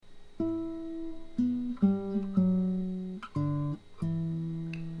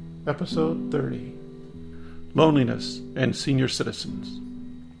Episode 30, Loneliness and Senior Citizens.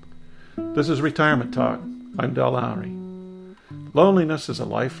 This is Retirement Talk. I'm Del Lowry. Loneliness is a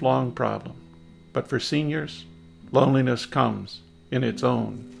lifelong problem, but for seniors, loneliness comes in its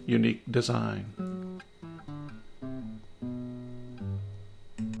own unique design.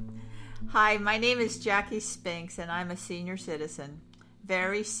 Hi, my name is Jackie Spinks, and I'm a senior citizen.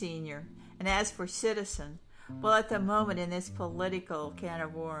 Very senior. And as for citizen, well, at the moment in this political can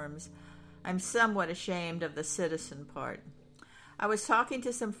of worms, I'm somewhat ashamed of the citizen part. I was talking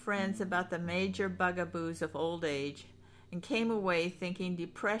to some friends about the major bugaboos of old age and came away thinking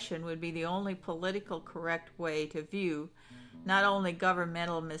depression would be the only political correct way to view not only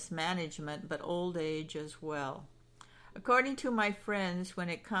governmental mismanagement but old age as well. According to my friends, when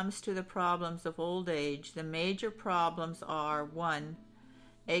it comes to the problems of old age, the major problems are 1.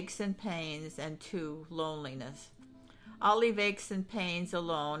 Aches and pains, and 2. Loneliness. I'll leave aches and pains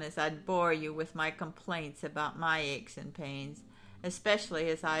alone, as I'd bore you with my complaints about my aches and pains, especially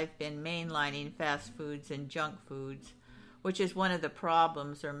as I've been mainlining fast foods and junk foods, which is one of the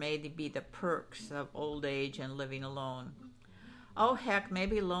problems or maybe the perks of old age and living alone. Oh heck,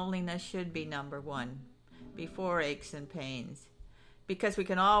 maybe loneliness should be number 1, before aches and pains, because we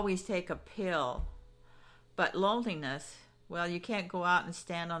can always take a pill. But loneliness, well, you can't go out and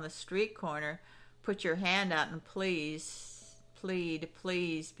stand on the street corner, put your hand out and plead,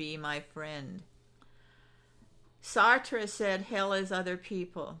 please be my friend. Sartre said hell is other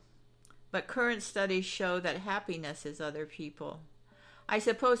people, but current studies show that happiness is other people. I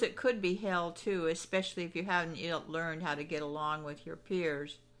suppose it could be hell too, especially if you haven't yet learned how to get along with your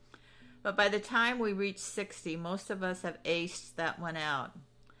peers. But by the time we reach 60, most of us have aced that one out.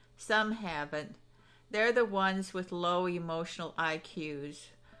 Some haven't. They're the ones with low emotional IQs.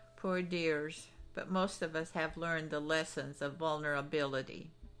 Poor dears. But most of us have learned the lessons of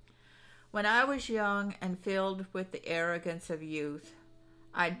vulnerability. When I was young and filled with the arrogance of youth,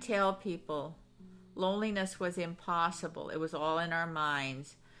 I'd tell people loneliness was impossible. It was all in our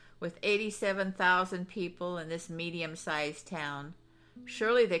minds. With 87,000 people in this medium-sized town,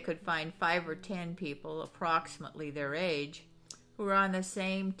 surely they could find 5 or 10 people approximately their age who were on the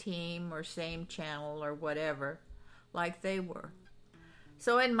same team or same channel or whatever, like they were.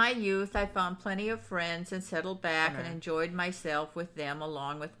 So in my youth, I found plenty of friends and settled back and enjoyed myself with them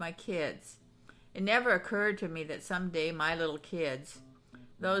along with my kids. It never occurred to me that someday my little kids,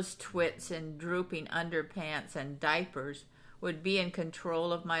 those twits in drooping underpants and diapers, would be in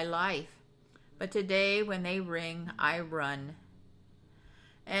control of my life. But today, when they ring, I run.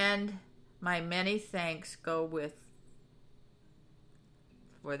 And my many thanks go with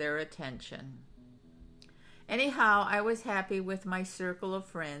for their attention. Anyhow, I was happy with my circle of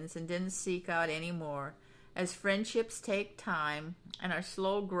friends and didn't seek out any more, as friendships take time and are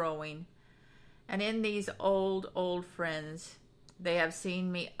slow growing. And in these old friends, they have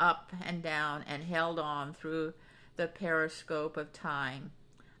seen me up and down and held on through the periscope of time.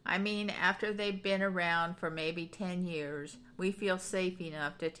 I mean, after they've been around for maybe 10 years, we feel safe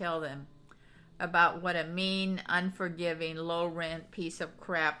enough to tell them about what a mean, unforgiving, low-rent piece of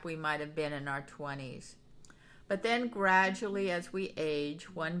crap we might have been in our 20s. But then gradually, as we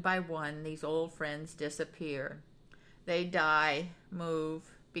age, one by one, these old friends disappear. They die, move,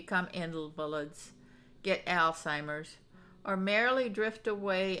 become invalids, get Alzheimer's, or merely drift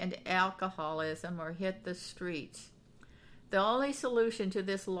away into alcoholism or hit the streets. The only solution to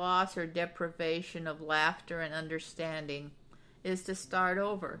this loss or deprivation of laughter and understanding is to start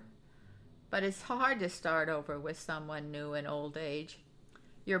over. But it's hard to start over with someone new in old age.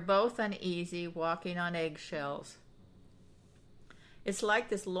 You're both uneasy, walking on eggshells. It's like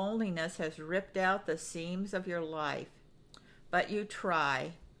this loneliness has ripped out the seams of your life. But you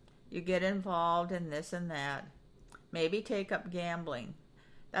try. You get involved in this and that. Maybe take up gambling.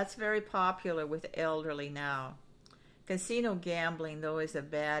 That's very popular with elderly now. Casino gambling, though, is a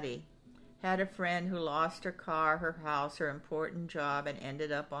baddie. Had a friend who lost her car, her house, her important job, and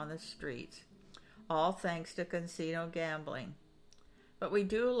ended up on the streets. All thanks to casino gambling. But we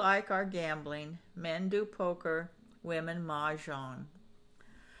do like our gambling. Men do poker, women mahjong.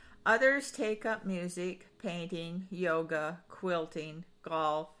 Others take up music, painting, yoga, quilting,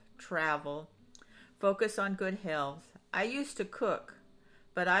 golf, travel, focus on good health. I used to cook,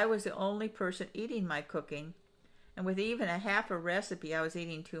 but I was the only person eating my cooking, and with even a half a recipe I was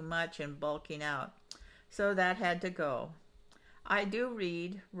eating too much and bulking out, so that had to go. I do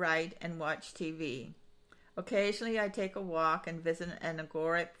read, write, and watch TV. Occasionally I take a walk and visit an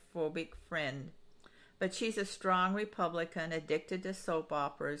agoraphobic friend, but she's a strong Republican addicted to soap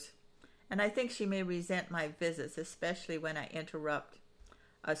operas, and I think she may resent my visits, especially when I interrupt.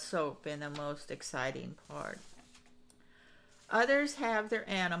 a soap in the most exciting part. Others have their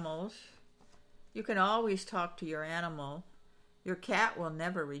animals. You can always talk to your animal. Your cat will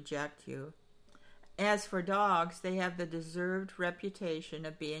never reject you. As for dogs, they have the deserved reputation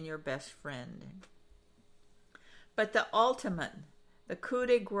of being your best friend. But the ultimate, the coup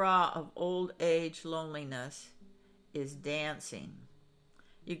de grace of old age loneliness is dancing.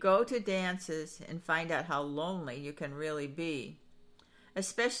 You go to dances and find out how lonely you can really be,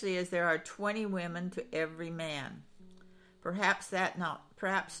 especially as there are 20 women to every man. Perhaps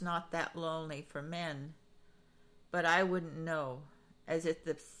not that lonely for men, but I wouldn't know, as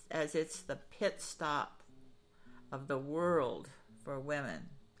it's the pit stop of the world for women,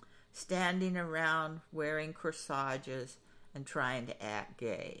 standing around wearing corsages and trying to act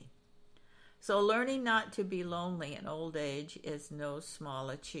gay. So learning not to be lonely in old age is no small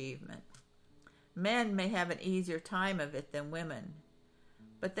achievement. Men may have an easier time of it than women,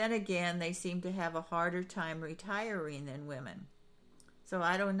 but then again, they seem to have a harder time retiring than women. So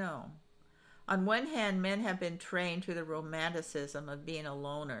I don't know. On one hand, men have been trained to the romanticism of being a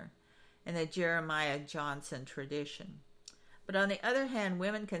loner in the Jeremiah Johnson tradition. But on the other hand,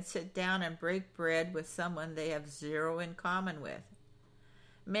 women can sit down and break bread with someone they have zero in common with.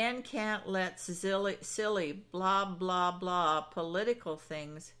 Men can't let silly blah, blah, blah political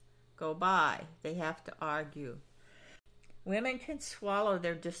things go by. They have to argue. Women can swallow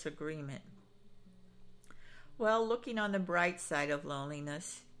their disagreement. Well, looking on the bright side of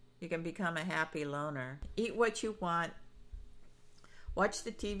loneliness, you can become a happy loner. Eat what you want. Watch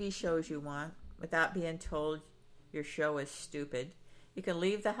the TV shows you want without being told your show is stupid. You can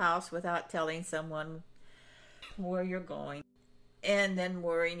leave the house without telling someone where you're going and then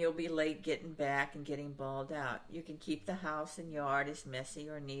worrying you'll be late getting back and getting bawled out. You can keep the house and yard as messy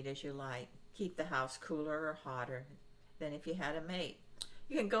or neat as you like. Keep the house cooler or hotter than if you had a mate.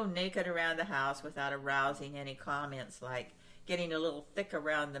 You can go naked around the house without arousing any comments like, getting a little thick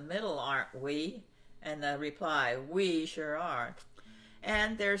around the middle, aren't we? And the reply, we sure are.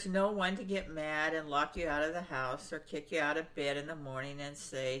 And there's no one to get mad and lock you out of the house or kick you out of bed in the morning and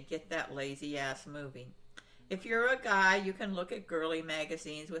say, get that lazy ass moving. If you're a guy, you can look at girly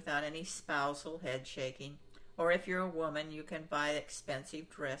magazines without any spousal head shaking. Or if you're a woman, you can buy an expensive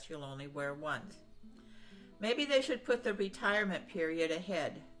dress you'll only wear once. Maybe they should put the retirement period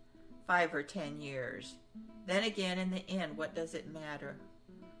ahead, 5 or 10 years. Then again, in the end, what does it matter?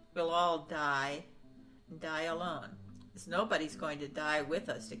 We'll all die, and die alone. Because nobody's going to die with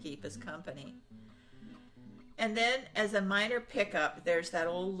us to keep us company. And then, as a minor pickup, there's that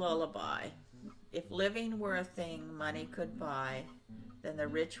old lullaby. If living were a thing money could buy, then the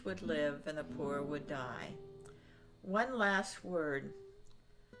rich would live and the poor would die. One last word.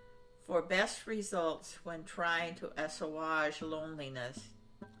 For best results when trying to assuage loneliness,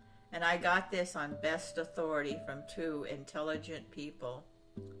 and I got this on best authority from 2 intelligent people.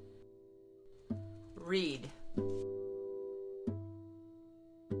 Read.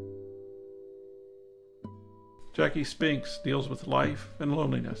 Jackie Spinks deals with life and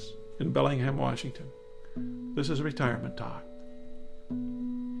loneliness in Bellingham, Washington. This is Retirement Talk.